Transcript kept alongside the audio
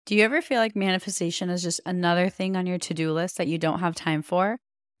Do you ever feel like manifestation is just another thing on your to-do list that you don't have time for?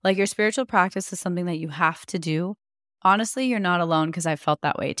 Like your spiritual practice is something that you have to do? Honestly, you're not alone because I've felt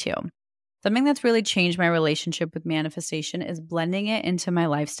that way too. Something that's really changed my relationship with manifestation is blending it into my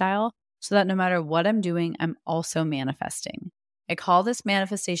lifestyle so that no matter what I'm doing, I'm also manifesting. I call this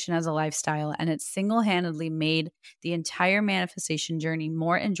manifestation as a lifestyle, and it's single-handedly made the entire manifestation journey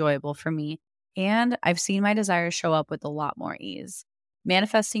more enjoyable for me, and I've seen my desires show up with a lot more ease.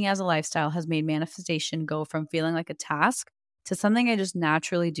 Manifesting as a lifestyle has made manifestation go from feeling like a task to something I just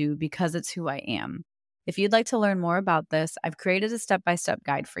naturally do because it's who I am. If you'd like to learn more about this, I've created a step-by-step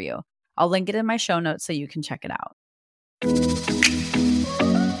guide for you. I'll link it in my show notes so you can check it out.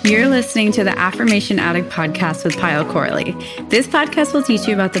 You're listening to the Affirmation Addict podcast with Payal Corley. This podcast will teach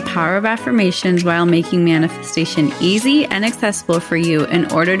you about the power of affirmations while making manifestation easy and accessible for you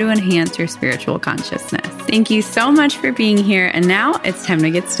in order to enhance your spiritual consciousness. Thank you so much for being here, and now it's time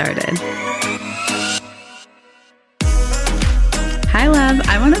to get started. Hi, love.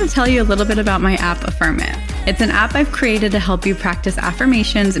 I wanted to tell you a little bit about my app, Affirm It. It's an app I've created to help you practice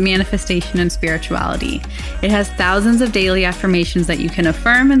affirmations, manifestation, and spirituality. It has thousands of daily affirmations that you can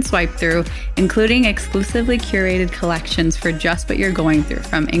affirm and swipe through, including exclusively curated collections for just what you're going through,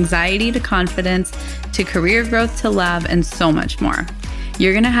 from anxiety to confidence to career growth to love, and so much more.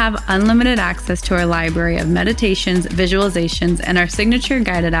 You're going to have unlimited access to our library of meditations, visualizations, and our signature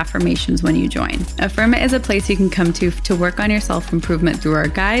guided affirmations when you join. Affirm It is a place you can come to work on your self-improvement through our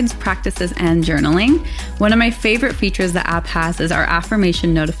guides, practices, and journaling. One of my favorite features the app has is our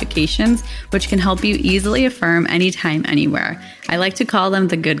affirmation notifications, which can help you easily affirm anytime, anywhere. I like to call them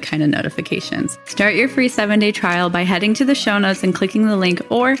the good kind of notifications. Start your free 7-day trial by heading to the show notes and clicking the link,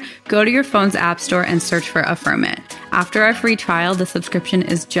 or go to your phone's app store and search for Affirm It. After our free trial, the subscription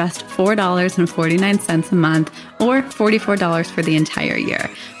is just $4.49 a month, or $44 for the entire year.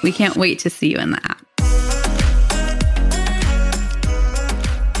 We can't wait to see you in the app.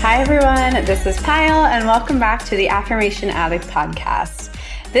 Hi everyone, this is Payal, and welcome back to the Affirmation Addict podcast.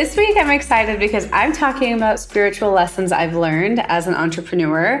 This week I'm excited because I'm talking about spiritual lessons I've learned as an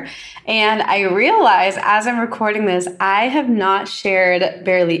entrepreneur. And I realize as I'm recording this, I have not shared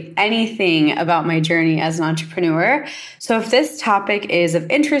barely anything about my journey as an entrepreneur. So if this topic is of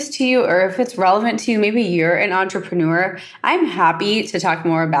interest to you, or if it's relevant to you, maybe you're an entrepreneur, I'm happy to talk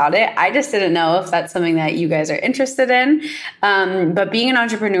more about it. I just didn't know if that's something that you guys are interested in. But being an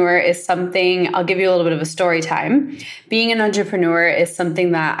entrepreneur is something, I'll give you a little bit of a story time. Being an entrepreneur is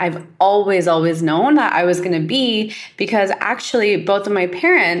something that I've always known that I was going to be, because actually both of my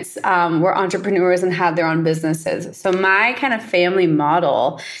parents were entrepreneurs and had their own businesses. So my kind of family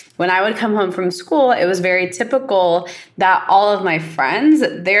model, when I would come home from school, it was very typical that all of my friends,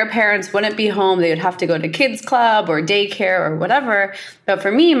 their parents wouldn't be home. They would have to go to kids club or daycare or whatever. But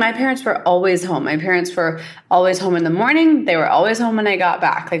for me, my parents were always home. My parents were always home in the morning. They were always home when I got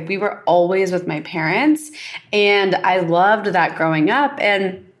back. Like, we were always with my parents. And I loved that growing up.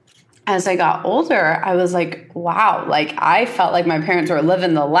 And as I got older, I was like, wow, like I felt like my parents were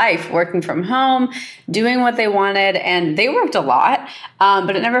living the life, working from home, doing what they wanted. And they worked a lot,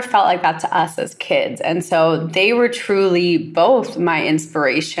 but it never felt like that to us as kids. And so they were truly both my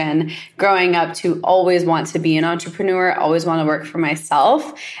inspiration growing up to always want to be an entrepreneur, always want to work for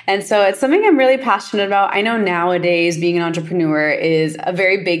myself. And so it's something I'm really passionate about. I know nowadays being an entrepreneur is a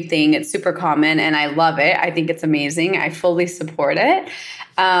very big thing. It's super common and I love it. I think it's amazing. I fully support it.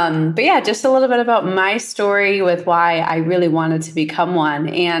 But yeah, just a little bit about my story with why I really wanted to become one.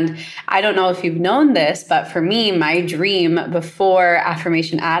 And I don't know if you've known this, but for me, my dream before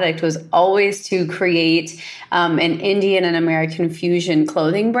Affirmation Addict was always to create an Indian and American fusion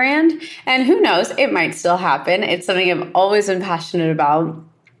clothing brand. And who knows, it might still happen. It's something I've always been passionate about.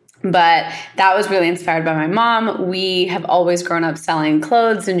 But that was really inspired by my mom. We have always grown up selling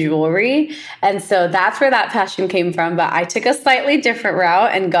clothes and jewelry. And so that's where that passion came from. But I took a slightly different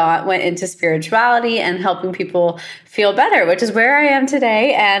route and went into spirituality and helping people feel better, which is where I am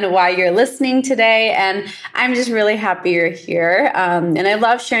today and why you're listening today. And I'm just really happy you're here. And I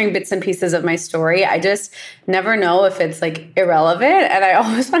love sharing bits and pieces of my story. I just never know if it's like irrelevant. And I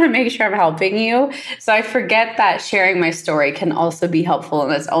always want to make sure I'm helping you. So I forget that sharing my story can also be helpful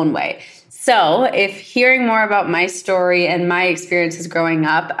in its own way. So if hearing more about my story and my experiences growing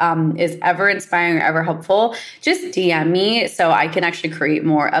up is ever inspiring or ever helpful, just DM me so I can actually create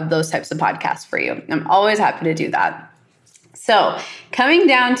more of those types of podcasts for you. I'm always happy to do that. So coming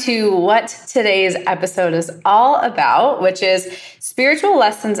down to what today's episode is all about, which is spiritual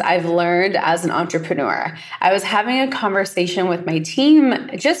lessons I've learned as an entrepreneur. I was having a conversation with my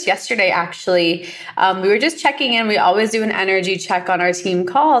team just yesterday, actually. We were just checking in. We always do an energy check on our team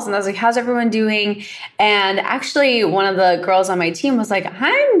calls. And I was like, how's everyone doing? And actually, one of the girls on my team was like,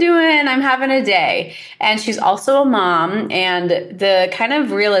 I'm having a day. And she's also a mom. And the kind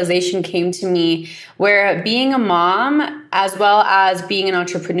of realization came to me where being a mom as well as being an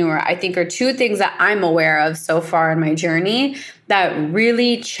entrepreneur, I think are two things that I'm aware of so far in my journey that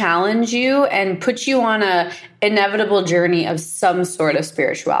really challenge you and put you on a inevitable journey of some sort of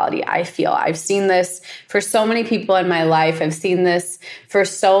spirituality. I feel I've seen this for so many people in my life. I've seen this for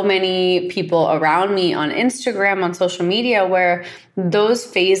so many people around me on Instagram, on social media, where those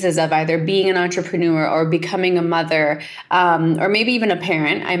phases of either being an entrepreneur or becoming a mother, or maybe even a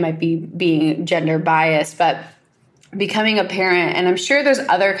parent, I might be being gender biased, but becoming a parent. And I'm sure there's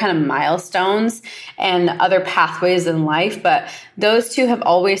other kind of milestones and other pathways in life, but those two have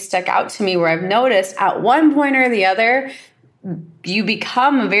always stuck out to me where I've noticed at one point or the other, you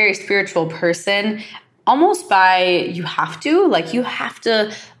become a very spiritual person almost by you have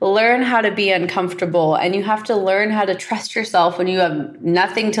to learn how to be uncomfortable, and you have to learn how to trust yourself when you have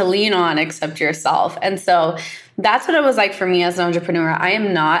nothing to lean on except yourself. And so that's what it was like for me as an entrepreneur. I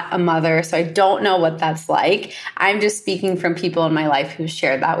am not a mother, so I don't know what that's like. I'm just speaking from people in my life who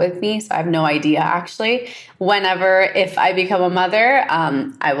shared that with me. So I have no idea, actually. If I become a mother,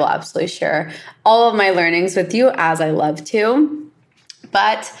 I will absolutely share all of my learnings with you, as I love to.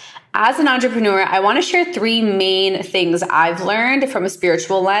 But as an entrepreneur, I want to share three main things I've learned from a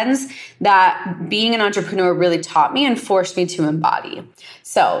spiritual lens that being an entrepreneur really taught me and forced me to embody.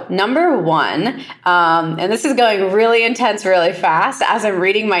 So number one, and this is going really intense, really fast. As I'm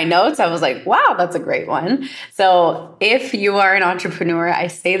reading my notes, I was like, wow, that's a great one. So if you are an entrepreneur, I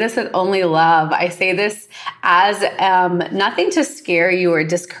say this with only love. I say this as nothing to scare you or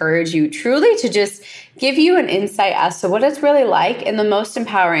discourage you, truly to just give you an insight as to what it's really like in the most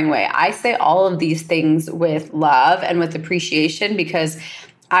empowering way. I say all of these things with love and with appreciation because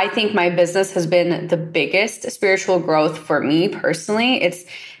I think my business has been the biggest spiritual growth for me personally. It's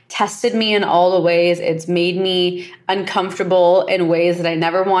tested me in all the ways. It's made me uncomfortable in ways that I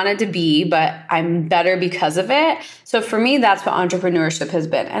never wanted to be, but I'm better because of it. So for me, that's what entrepreneurship has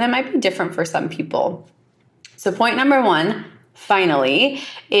been. And it might be different for some people. So point number one, finally,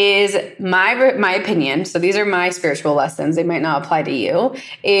 is my opinion. So these are my spiritual lessons. They might not apply to you.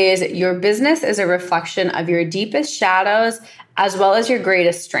 Is your business is a reflection of your deepest shadows as well as your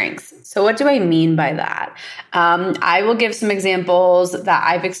greatest strengths. So what do I mean by that? I will give some examples that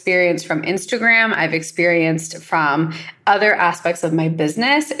I've experienced from Instagram. I've experienced from other aspects of my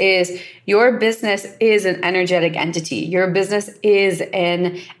business. Is your business is an energetic entity. Your business is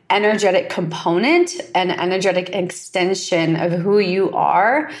an energetic component, an energetic extension of who you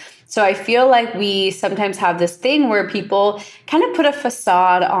are. So I feel like we sometimes have this thing where people kind of put a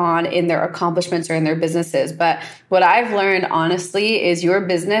facade on in their accomplishments or in their businesses. But what I've learned, honestly, is your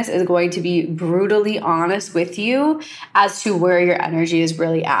business is going to be brutally honest with you as to where your energy is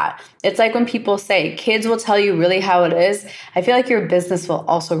really at. It's like when people say kids will tell you really how it is. I feel like your business will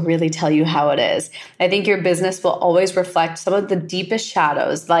also really tell you how it is. I think your business will always reflect some of the deepest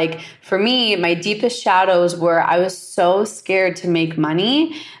shadows. Like for me, my deepest shadows were I was so scared to make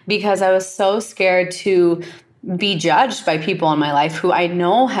money because I was so scared to be judged by people in my life who I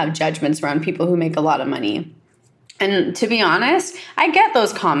know have judgments around people who make a lot of money. And to be honest, I get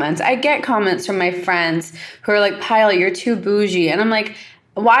those comments. I get comments from my friends who are like, Pyle, you're too bougie. And I'm like,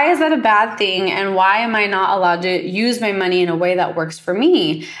 why is that a bad thing? And why am I not allowed to use my money in a way that works for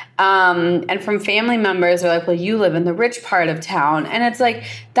me? And from family members, they're like, well, you live in the rich part of town. And it's like,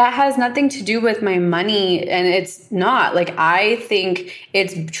 that has nothing to do with my money. And it's not like, I think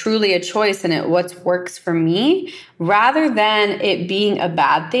it's truly a choice and what works for me rather than it being a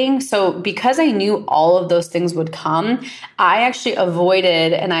bad thing. So because I knew all of those things would come, I actually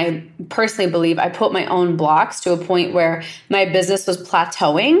avoided, and I personally believe I put my own blocks to a point where my business was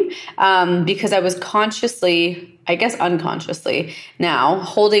plateauing because I was consciously, I guess unconsciously now,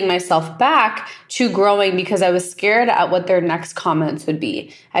 holding myself back to growing because I was scared at what their next comments would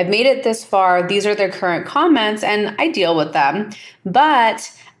be. I've made it this far. These are their current comments and I deal with them.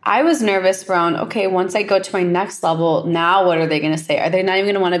 But I was nervous around, okay, once I go to my next level, now what are they going to say? Are they not even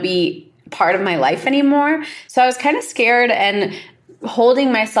going to want to be part of my life anymore? So I was kind of scared and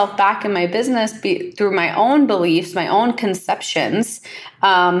holding myself back in my business through my own beliefs, my own conceptions,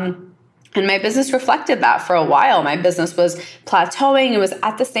 And my business reflected that for a while. My business was plateauing. It was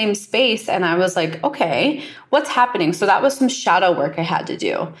at the same space. And I was like, okay, what's happening? So that was some shadow work I had to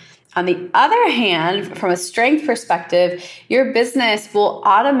do. On the other hand, from a strength perspective, your business will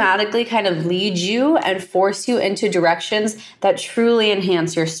automatically kind of lead you and force you into directions that truly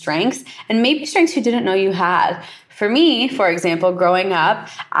enhance your strengths, and maybe strengths you didn't know you had. For me, for example, growing up,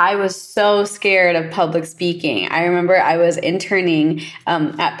 I was so scared of public speaking. I remember I was interning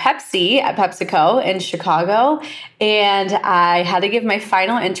at PepsiCo in Chicago, and I had to give my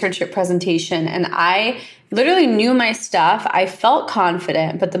final internship presentation, and I literally knew my stuff. I felt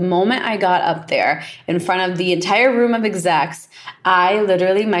confident, but the moment I got up there in front of the entire room of execs,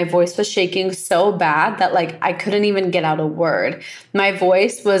 my voice was shaking so bad that I couldn't even get out a word. My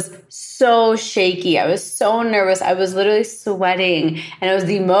voice was so shaky. I was so nervous. I was literally sweating, and it was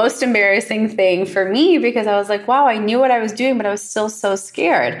the most embarrassing thing for me because I was like, wow, I knew what I was doing, but I was still so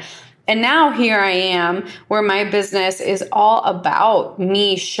scared. And now here I am where my business is all about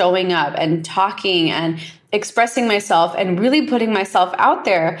me showing up and talking and expressing myself and really putting myself out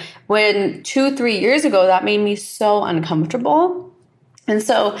there, when 2-3 years ago, that made me so uncomfortable. And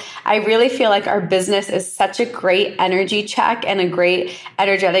so I really feel like our business is such a great energy check and a great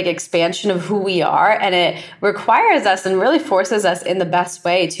energetic expansion of who we are. And it requires us and really forces us in the best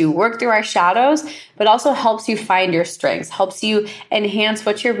way to work through our shadows, but also helps you find your strengths, helps you enhance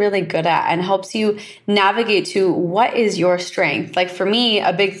what you're really good at, and helps you navigate to what is your strength. Like for me,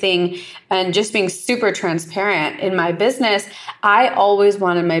 a big thing, and just being super transparent in my business, I always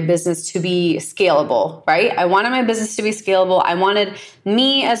wanted my business to be scalable, right? I wanted my business to be scalable. I wanted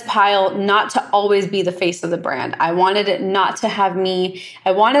me as Payal not to always be the face of the brand. I wanted it not to have me.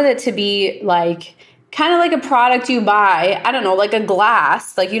 I wanted it to be kind of like a product you buy. I don't know, like a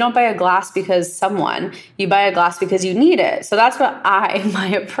glass. You don't buy a glass because you buy a glass because you need it. So that's what my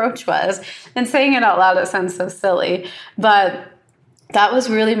approach was. And saying it out loud, it sounds so silly, but that was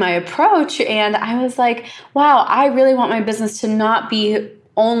really my approach. And I was like, wow, I really want my business to not be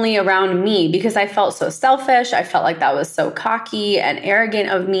only around me, because I felt so selfish. I felt like that was so cocky and arrogant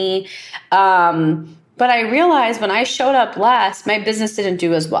of me. But I realized when I showed up less, my business didn't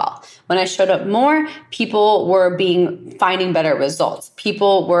do as well. When I showed up more, people were finding better results.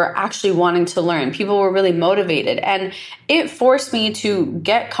 People were actually wanting to learn. People were really motivated. And it forced me to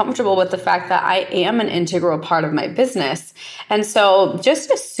get comfortable with the fact that I am an integral part of my business. And so just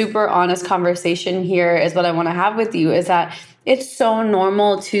a super honest conversation here is what I want to have with you, is that it's so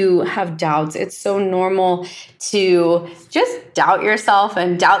normal to have doubts. It's so normal to just doubt yourself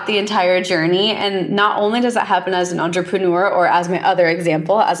and doubt the entire journey. And not only does that happen as an entrepreneur, or as my other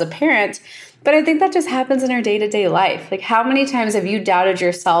example, as a parent, but I think that just happens in our day-to-day life. How many times have you doubted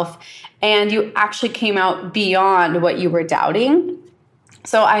yourself and you actually came out beyond what you were doubting?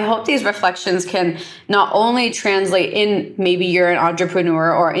 So I hope these reflections can not only translate in maybe you're an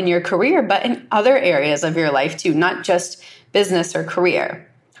entrepreneur or in your career, but in other areas of your life too, not just business or career.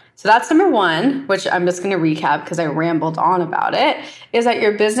 So that's number one, which I'm just going to recap because I rambled on about it, is that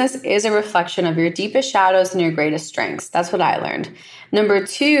your business is a reflection of your deepest shadows and your greatest strengths. That's what I learned. Number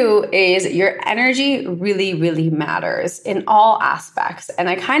two is your energy really, really matters in all aspects. And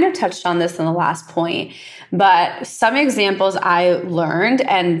I kind of touched on this in the last point, but some examples I learned,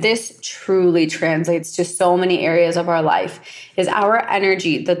 and this truly translates to so many areas of our life, is our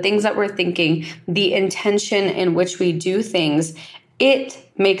energy, the things that we're thinking, the intention in which we do things. It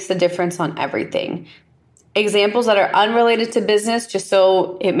makes a difference on everything. Examples that are unrelated to business, just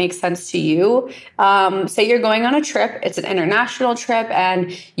so it makes sense to you. Say you're going on a trip, it's an international trip,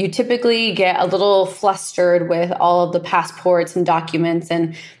 and you typically get a little flustered with all of the passports and documents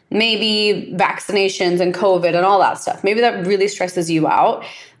and maybe vaccinations and COVID and all that stuff. Maybe that really stresses you out.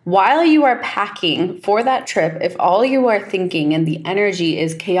 While you are packing for that trip, if all you are thinking and the energy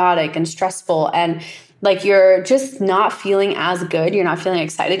is chaotic and stressful and you're just not feeling as good, you're not feeling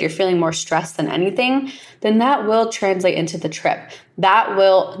excited, you're feeling more stressed than anything, then that will translate into the trip. That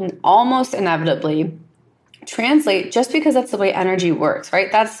will almost inevitably translate, just because that's the way energy works,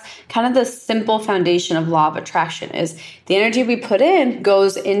 right? That's kind of the simple foundation of law of attraction, is the energy we put in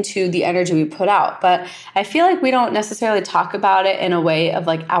goes into the energy we put out. But I feel like we don't necessarily talk about it in a way of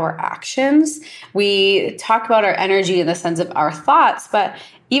our actions. We talk about our energy in the sense of our thoughts, but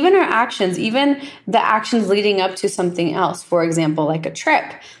even our actions, even the actions leading up to something else, for example, like a trip.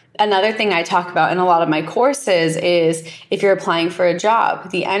 Another thing I talk about in a lot of my courses is if you're applying for a job,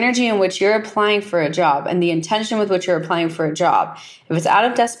 the energy in which you're applying for a job and the intention with which you're applying for a job. If it's out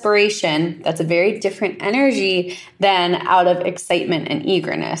of desperation, that's a very different energy than out of excitement and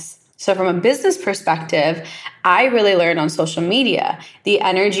eagerness. So from a business perspective, I really learned on social media. The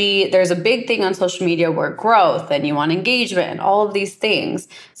energy, there's a big thing on social media where growth and you want engagement and all of these things.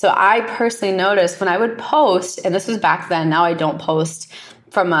 So I personally noticed when I would post, and this was back then, now I don't post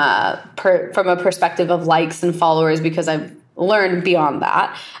from a perspective of likes and followers because I've learned beyond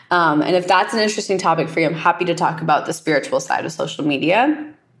that. And if that's an interesting topic for you, I'm happy to talk about the spiritual side of social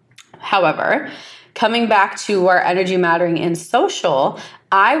media. However, coming back to our energy mattering in social,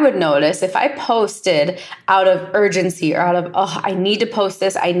 I would notice if I posted out of urgency or out of, I need to post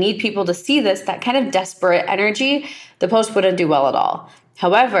this, I need people to see this, that kind of desperate energy, the post wouldn't do well at all.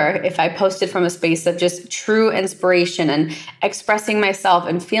 However, if I posted from a space of just true inspiration and expressing myself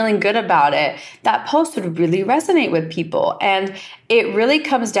and feeling good about it, that post would really resonate with people. And it really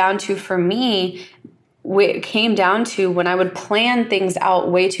comes down to, for me, it came down to when I would plan things out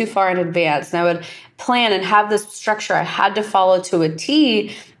way too far in advance and I would plan and have this structure I had to follow to a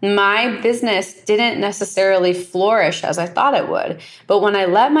T, my business didn't necessarily flourish as I thought it would. But when I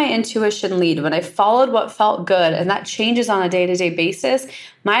let my intuition lead, when I followed what felt good, and that changes on a day-to-day basis,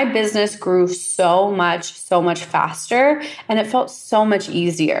 my business grew so much faster, and it felt so much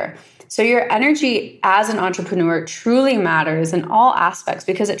easier. So your energy as an entrepreneur truly matters in all aspects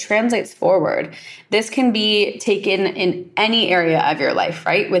because it translates forward. This can be taken in any area of your life,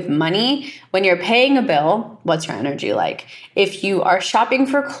 right? With money, when you're paying a bill, what's your energy like? If you are shopping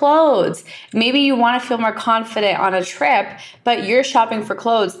for clothes, maybe you want to feel more confident on a trip, but you're shopping for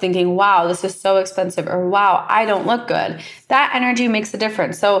clothes thinking, wow, this is so expensive, or wow, I don't look good. That energy makes a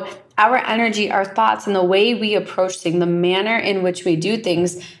difference. So our energy, our thoughts, and the way we approach things, the manner in which we do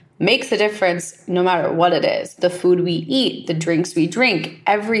things makes a difference no matter what it is. The food we eat, the drinks we drink,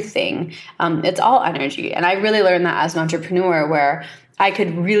 everything. It's all energy. And I really learned that as an entrepreneur where I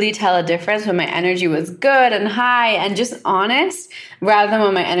could really tell a difference when my energy was good and high and just honest rather than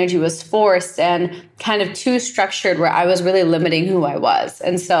when my energy was forced and kind of too structured where I was really limiting who I was.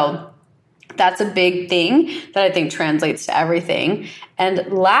 And so that's a big thing that I think translates to everything.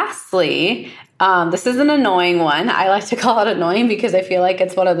 And lastly, this is an annoying one. I like to call it annoying because I feel like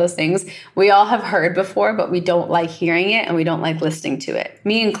it's one of those things we all have heard before, but we don't like hearing it and we don't like listening to it,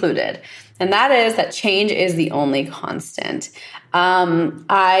 me included. And that is that change is the only constant.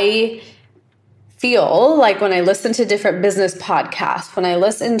 I feel like when I listen to different business podcasts, when I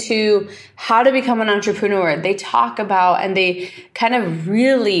listen to how to become an entrepreneur, they talk about and they kind of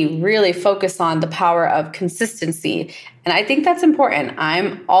really focus on the power of consistency. And I think that's important.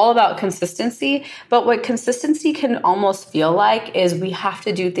 I'm all about consistency, but what consistency can almost feel like is we have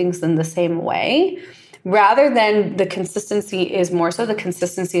to do things in the same way. Rather than the consistency is more so the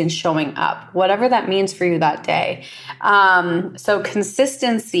consistency in showing up, whatever that means for you that day. So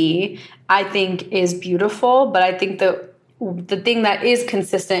consistency, I think, is beautiful, but I think the thing that is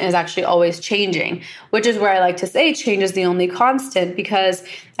consistent is actually always changing, which is where I like to say change is the only constant, because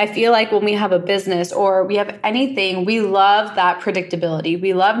I feel like when we have a business or we have anything, we love that predictability.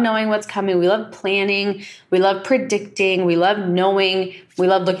 We love knowing what's coming. We love planning. We love predicting. We love knowing. We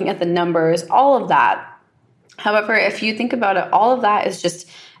love looking at the numbers, all of that. However, if you think about it, all of that is just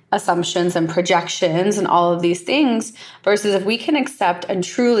assumptions and projections and all of these things, versus if we can accept and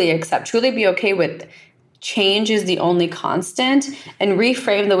truly be okay with change is the only constant and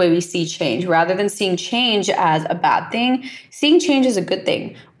reframe the way we see change rather than seeing change as a bad thing, seeing change as a good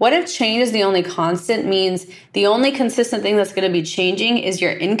thing. What if change is the only constant means the only consistent thing that's going to be changing is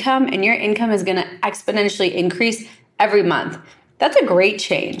your income, and your income is going to exponentially increase every month? That's a great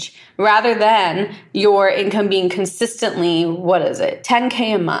change rather than your income being consistently,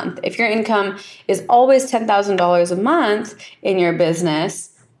 $10K a month. If your income is always $10,000 a month in your business,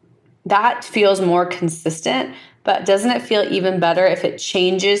 that feels more consistent, but doesn't it feel even better if it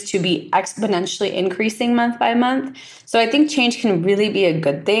changes to be exponentially increasing month by month? So I think change can really be a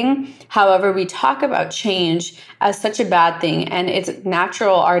good thing. However, we talk about change as such a bad thing, and it's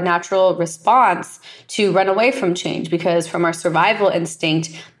our natural response to run away from change, because from our survival instinct,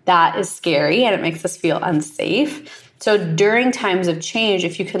 that is scary and it makes us feel unsafe. So during times of change,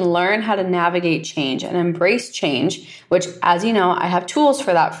 if you can learn how to navigate change and embrace change, which, as you know, I have tools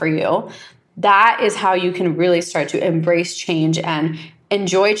for that for you, that is how you can really start to embrace change and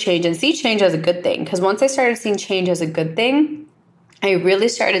enjoy change and see change as a good thing. Because once I started seeing change as a good thing, I really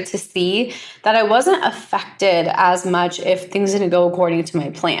started to see that I wasn't affected as much if things didn't go according to my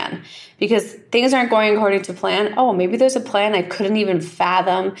plan. Because things aren't going according to plan. Oh, maybe there's a plan I couldn't even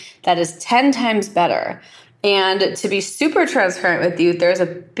fathom that is 10 times better. And to be super transparent with you, there's a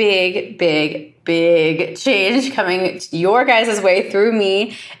big change coming your guys' way through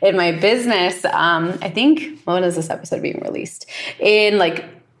me in my business. I think, when is this episode being released? In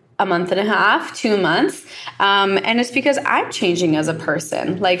a month and a half, 2 months. And it's because I'm changing as a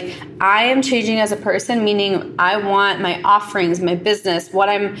person. Like, I am changing as a person, meaning I want my offerings, my business, what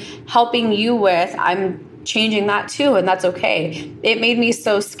I'm helping you with, I'm changing that too. And that's okay. It made me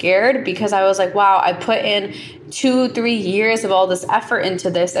so scared because I was like, wow, I put in 2-3 years of all this effort into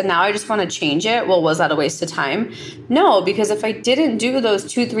this, and now I just want to change it. Well, was that a waste of time? No, because if I didn't do those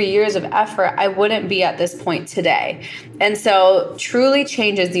 2-3 years of effort, I wouldn't be at this point today. And so truly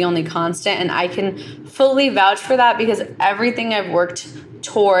change is the only constant. And I can fully vouch for that because everything I've worked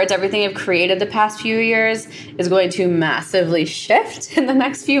towards, everything I've created the past few years is going to massively shift in the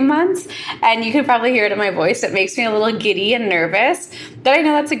next few months. And you can probably hear it in my voice. It makes me a little giddy and nervous, but I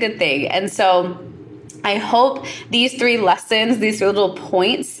know that's a good thing. And so I hope these 3 lessons, these 3 little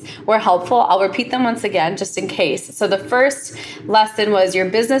points were helpful. I'll repeat them once again, just in case. So the first lesson was your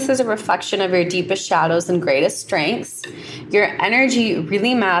business is a reflection of your deepest shadows and greatest strengths. Your energy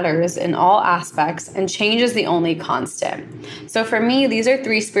really matters in all aspects, and change is the only constant. So for me, these are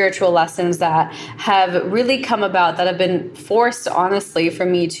 3 spiritual lessons that have really come about, that have been forced, honestly, for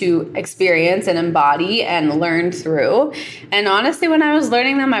me to experience and embody and learn through. And honestly, when I was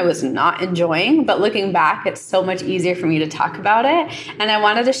learning them, I was not enjoying, but looking back, it's so much easier for me to talk about it. And I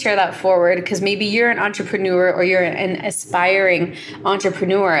wanted to share that forward because maybe you're an entrepreneur or you're an aspiring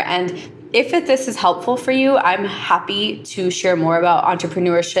entrepreneur. And if this is helpful for you, I'm happy to share more about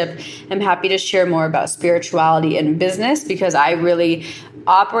entrepreneurship. I'm happy to share more about spirituality and business because I really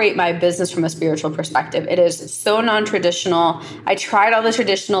operate my business from a spiritual perspective. It is so non-traditional. I tried all the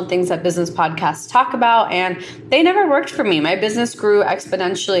traditional things that business podcasts talk about, and they never worked for me. My business grew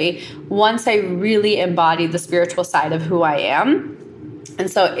exponentially once I really embodied the spiritual side of who I am. And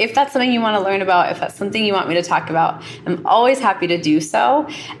so if that's something you want to learn about, if that's something you want me to talk about, I'm always happy to do so.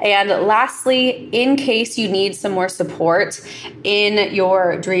 And lastly, in case you need some more support in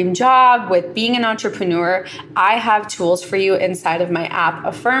your dream job with being an entrepreneur, I have tools for you inside of my app,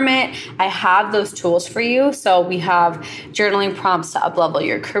 Affirm It. I have those tools for you. So we have journaling prompts to uplevel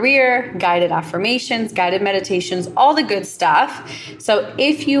your career, guided affirmations, guided meditations, all the good stuff. So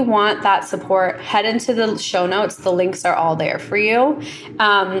if you want that support, head into the show notes. The links are all there for you.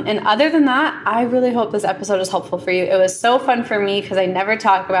 And other than that, I really hope this episode is helpful for you. It was so fun for me because I never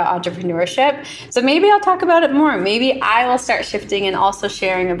talk about entrepreneurship. So maybe I'll talk about it more. Maybe I will start shifting and also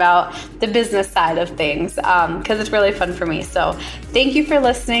sharing about the business side of things because it's really fun for me. So thank you for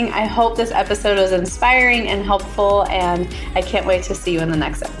listening. I hope this episode was inspiring and helpful, and I can't wait to see you in the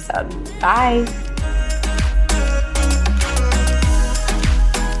next episode. Bye.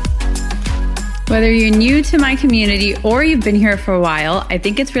 Whether you're new to my community or you've been here for a while, I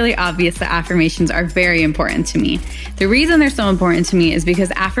think it's really obvious that affirmations are very important to me. The reason they're so important to me is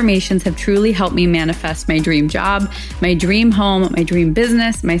because affirmations have truly helped me manifest my dream job, my dream home, my dream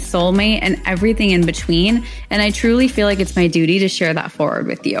business, my soulmate, and everything in between. And I truly feel like it's my duty to share that forward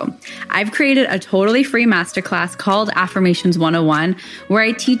with you. I've created a totally free masterclass called Affirmations 101, where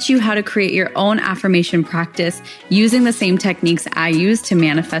I teach you how to create your own affirmation practice using the same techniques I use to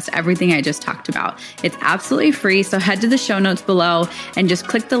manifest everything I just talked about. It's absolutely free, so head to the show notes below and just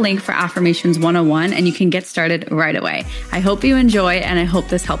click the link for Affirmations 101 and you can get started right away. I hope you enjoy, and I hope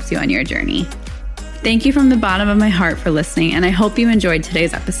this helps you on your journey. Thank you from the bottom of my heart for listening, and I hope you enjoyed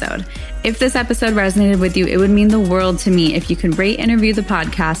today's episode. If this episode resonated with you, it would mean the world to me if you could rate and review the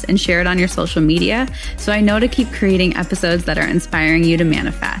podcast and share it on your social media so I know to keep creating episodes that are inspiring you to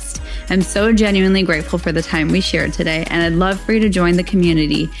manifest. I'm so genuinely grateful for the time we shared today, and I'd love for you to join the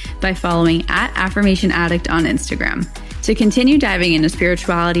community by following @AffirmationAddict on Instagram. To continue diving into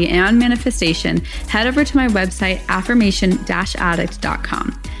spirituality and manifestation, head over to my website,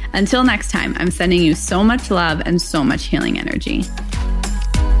 affirmation-addict.com. Until next time, I'm sending you so much love and so much healing energy.